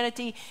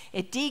profanity,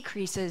 it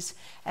decreases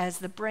as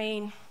the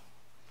brain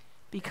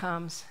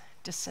becomes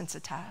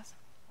desensitized.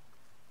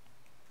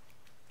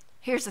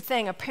 Here's the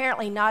thing.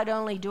 Apparently, not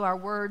only do our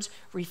words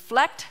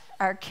reflect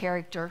our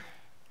character,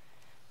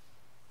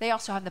 they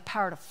also have the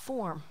power to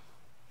form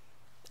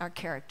our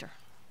character.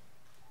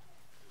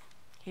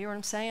 Hear what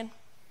I'm saying?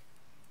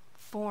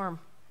 Form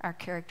our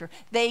character.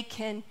 They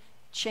can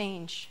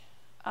change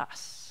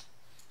us.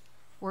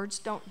 Words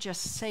don't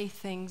just say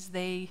things,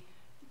 they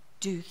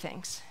do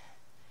things.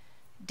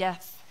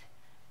 Death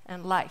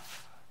and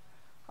life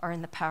are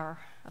in the power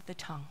of the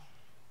tongue.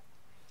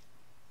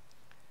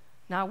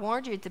 Now, I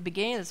warned you at the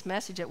beginning of this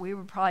message that we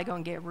were probably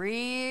going to get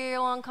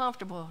real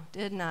uncomfortable,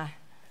 didn't I?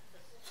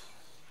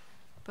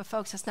 But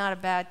folks, that's not a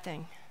bad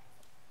thing.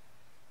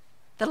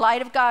 The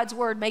light of God's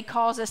word may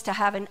cause us to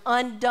have an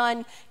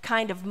undone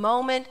kind of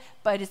moment,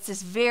 but it's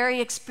this very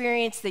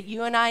experience that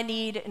you and I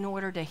need in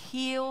order to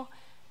heal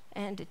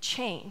and to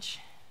change.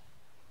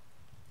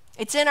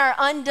 It's in our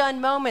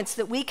undone moments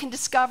that we can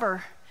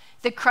discover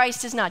that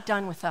Christ is not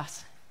done with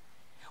us.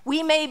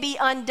 We may be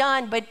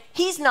undone, but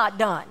he's not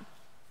done.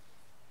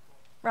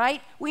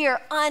 Right? We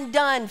are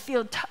undone,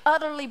 feel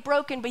utterly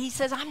broken, but he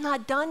says, I'm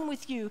not done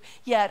with you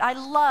yet.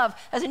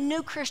 As a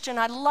new Christian,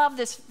 I love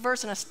this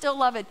verse, and I still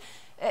love it.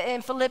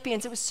 In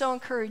Philippians, it was so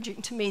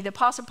encouraging to me. The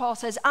Apostle Paul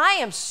says, I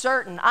am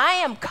certain, I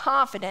am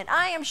confident,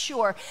 I am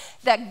sure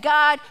that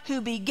God,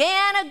 who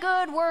began a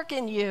good work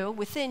in you,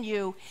 within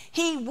you,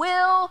 he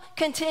will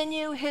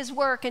continue his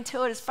work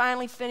until it is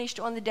finally finished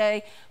on the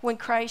day when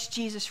Christ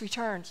Jesus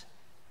returns.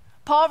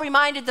 Paul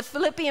reminded the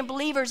Philippian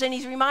believers, and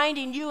he's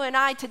reminding you and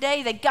I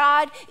today, that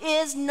God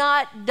is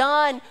not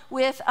done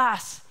with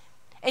us.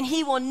 And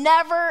he will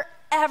never,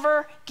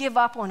 ever give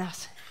up on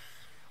us.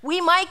 We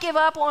might give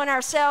up on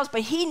ourselves,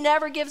 but he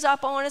never gives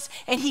up on us,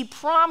 and he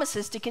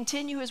promises to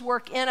continue his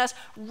work in us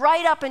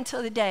right up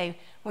until the day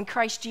when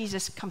Christ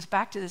Jesus comes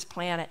back to this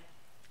planet.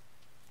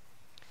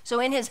 So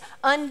in his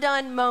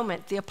undone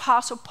moment, the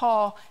Apostle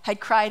Paul had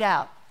cried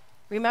out.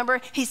 Remember,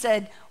 he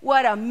said,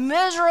 what a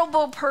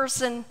miserable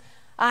person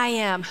I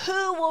am.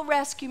 Who will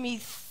rescue me?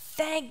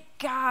 Thank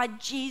God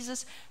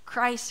Jesus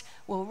Christ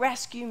will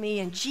rescue me,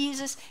 and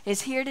Jesus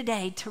is here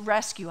today to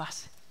rescue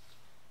us.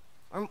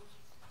 Or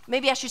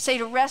maybe I should say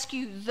to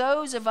rescue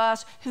those of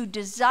us who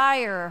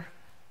desire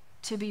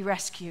to be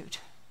rescued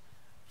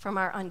from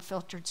our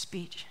unfiltered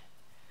speech.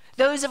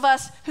 Those of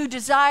us who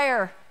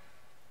desire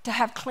to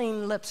have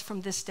clean lips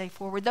from this day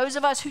forward. Those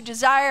of us who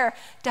desire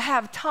to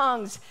have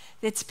tongues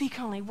that speak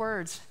only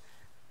words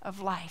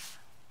of life.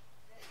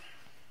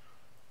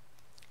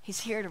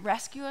 He's here to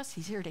rescue us.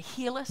 He's here to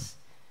heal us,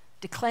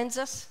 to cleanse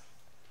us.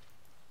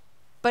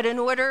 But in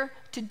order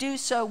to do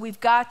so, we've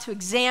got to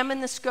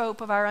examine the scope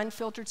of our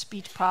unfiltered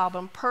speech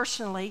problem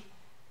personally.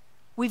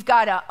 We've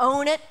got to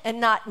own it and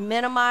not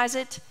minimize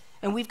it.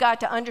 And we've got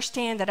to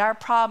understand that our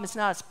problem is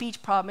not a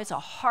speech problem, it's a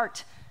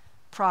heart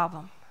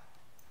problem.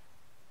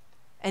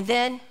 And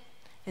then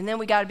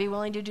we got to be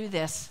willing to do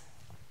this.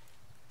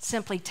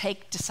 Simply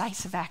take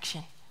decisive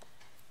action.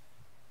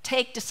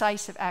 Take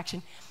decisive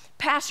action.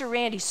 Pastor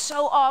Randy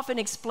so often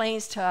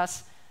explains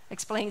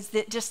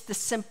that just the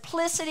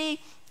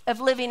simplicity of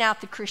living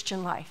out the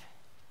Christian life.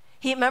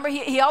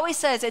 He always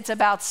says it's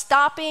about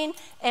stopping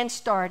and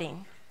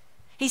starting.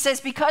 He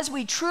says because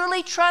we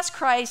truly trust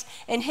Christ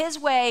and his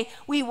way,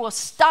 we will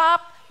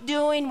stop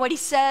doing what he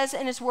says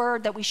in his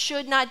word that we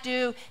should not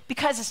do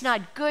because it's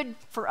not good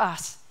for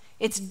us.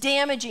 It's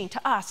damaging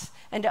to us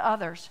and to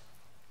others.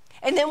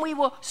 And then we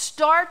will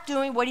start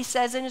doing what he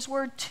says in his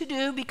word to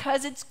do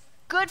because it's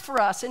good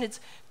for us and it's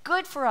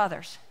good for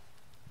others.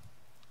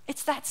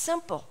 It's that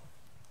simple.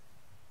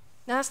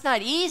 Now, it's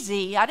not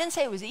easy. I didn't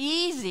say it was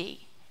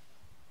easy,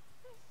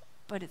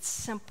 but it's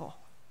simple.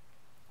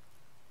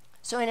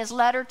 So in his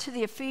letter to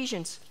the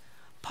Ephesians,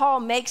 Paul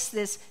makes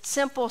this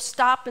simple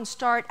stop and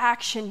start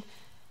action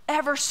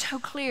ever so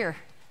clear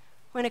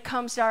when it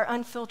comes to our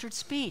unfiltered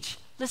speech.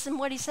 Listen to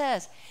what he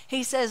says.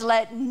 He says,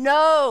 let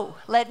no,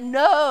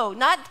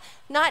 not,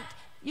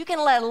 you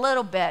can let a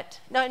little bit.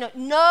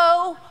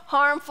 No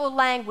harmful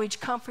language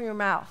come from your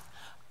mouth.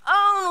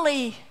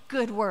 Only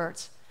good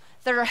words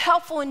that are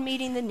helpful in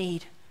meeting the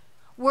need.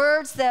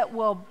 Words that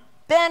will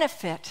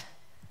benefit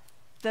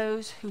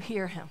those who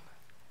hear him.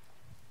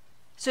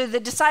 So the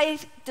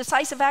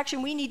decisive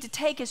action we need to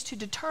take is to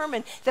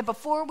determine that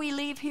before we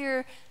leave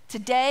here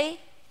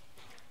today,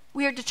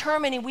 we are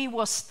determining we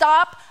will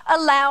stop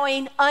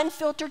allowing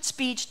unfiltered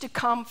speech to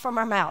come from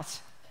our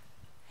mouths.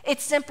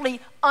 It's simply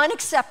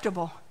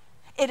unacceptable.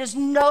 It is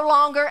no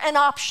longer an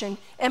option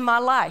in my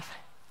life.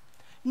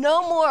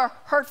 No more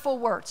hurtful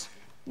words.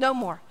 No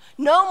more.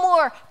 No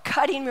more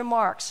cutting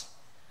remarks.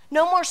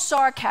 No more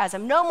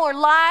sarcasm. No more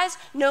lies.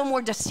 No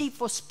more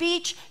deceitful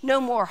speech. No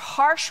more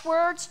harsh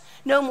words.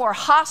 No more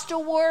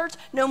hostile words.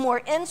 No more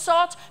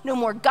insults. No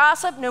more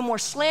gossip. No more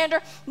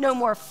slander. No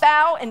more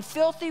foul and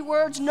filthy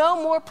words. No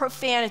more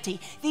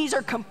profanity. These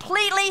are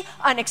completely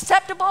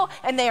unacceptable,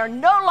 and they are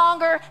no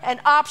longer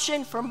an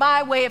option for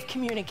my way of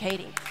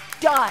communicating.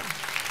 Done.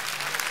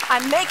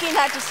 I'm making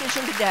that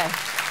decision today.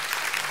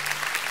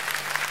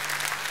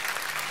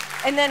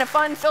 And then if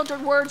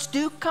unfiltered words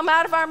do come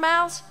out of our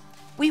mouths,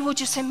 we will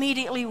just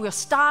immediately will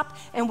stop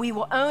and we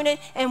will own it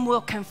and we'll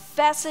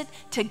confess it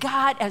to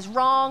God as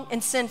wrong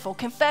and sinful.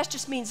 Confess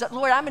just means that,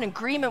 Lord, I'm in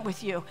agreement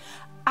with you.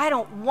 I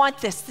don't want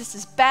this. This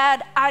is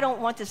bad. I don't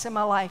want this in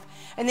my life.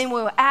 And then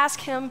we'll ask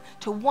him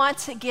to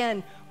once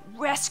again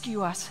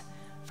rescue us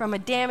from a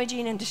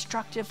damaging and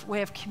destructive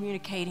way of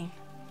communicating.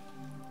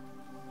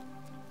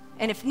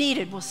 And if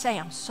needed, we'll say,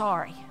 I'm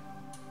sorry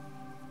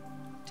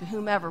to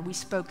whomever we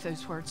spoke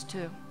those words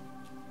to.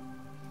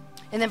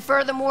 And then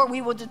furthermore, we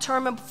will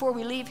determine before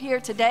we leave here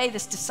today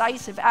this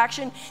decisive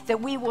action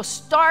that we will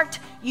start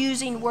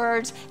using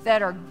words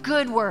that are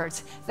good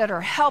words, that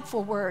are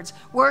helpful words,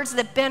 words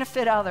that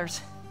benefit others.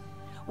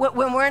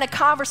 When we're in a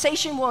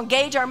conversation, we'll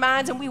engage our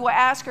minds and we will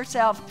ask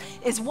ourselves,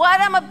 is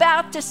what I'm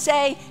about to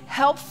say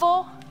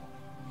helpful?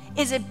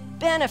 Is it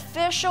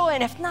beneficial?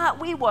 And if not,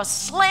 we will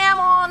slam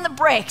on the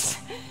brakes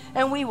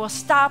and we will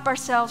stop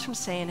ourselves from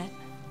saying it.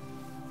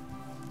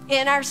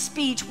 In our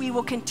speech, we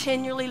will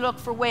continually look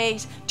for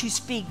ways to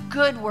speak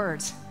good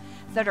words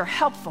that are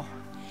helpful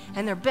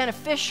and they're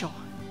beneficial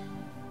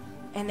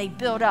and they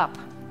build up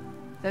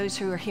those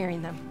who are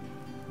hearing them.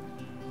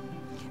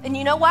 And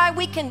you know why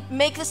we can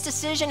make this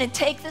decision and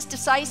take this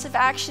decisive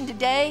action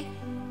today?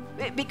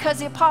 Because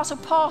the Apostle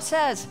Paul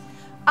says,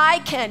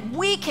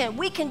 we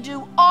can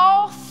do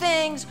all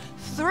things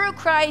through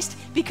Christ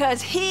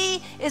because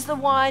he is the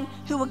one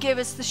who will give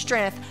us the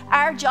strength.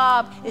 Our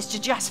job is to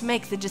just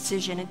make the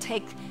decision and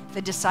take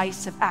the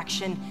decisive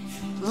action.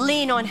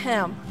 Lean on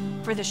him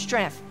for the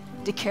strength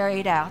to carry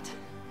it out.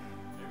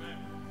 Amen.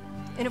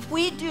 And if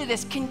we do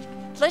this,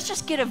 let's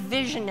just get a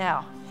vision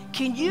now.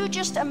 Can you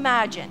just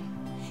imagine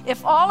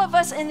if all of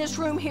us in this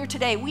room here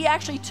today, we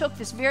actually took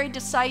this very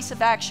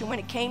decisive action when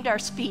it came to our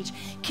speech?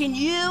 Can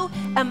you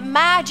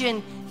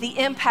imagine the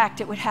impact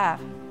it would have?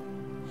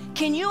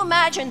 Can you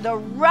imagine the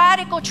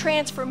radical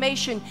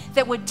transformation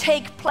that would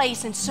take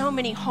place in so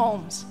many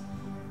homes?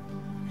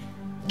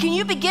 Can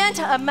you begin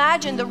to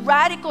imagine the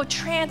radical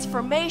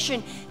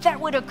transformation that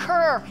would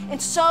occur in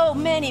so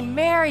many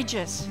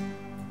marriages?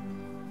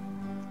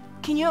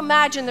 Can you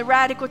imagine the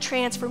radical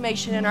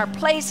transformation in our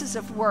places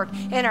of work,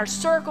 in our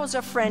circles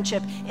of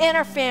friendship, in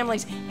our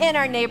families, in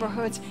our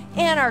neighborhoods,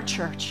 in our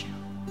church?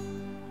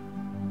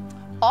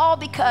 All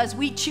because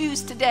we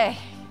choose today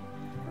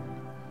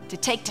to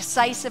take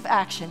decisive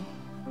action.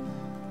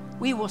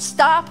 We will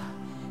stop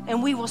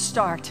and we will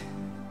start.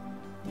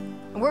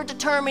 And we're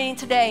determining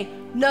today,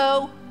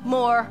 no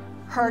more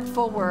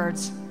hurtful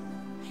words.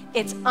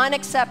 It's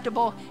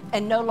unacceptable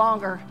and no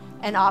longer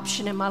an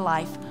option in my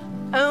life.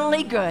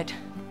 Only good.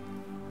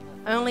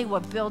 Only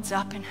what builds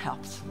up and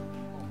helps.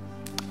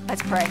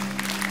 Let's pray.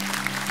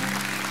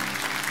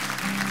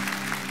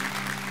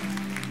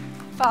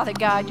 Father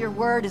God, your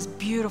word is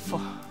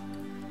beautiful.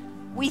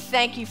 We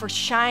thank you for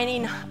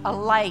shining a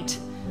light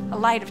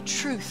of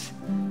truth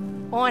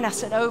on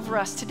us and over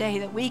us today,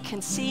 that we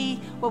can see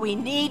what we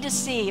need to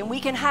see, and we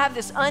can have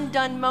this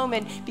undone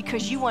moment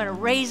because you want to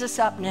raise us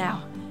up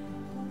now.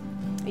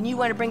 And you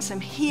want to bring some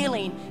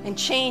healing and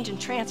change and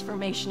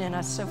transformation in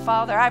us. So,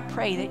 Father, I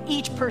pray that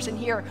each person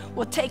here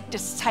will take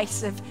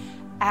decisive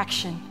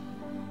action,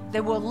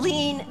 that will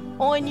lean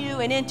on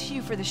you and into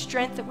you for the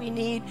strength that we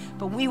need,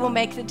 but we will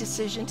make the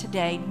decision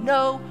today.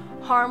 No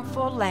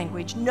harmful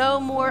language,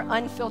 no more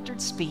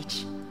unfiltered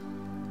speech,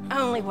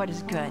 only what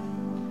is good.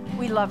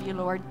 We love you,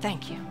 Lord.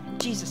 Thank you. In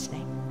Jesus'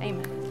 name,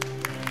 amen.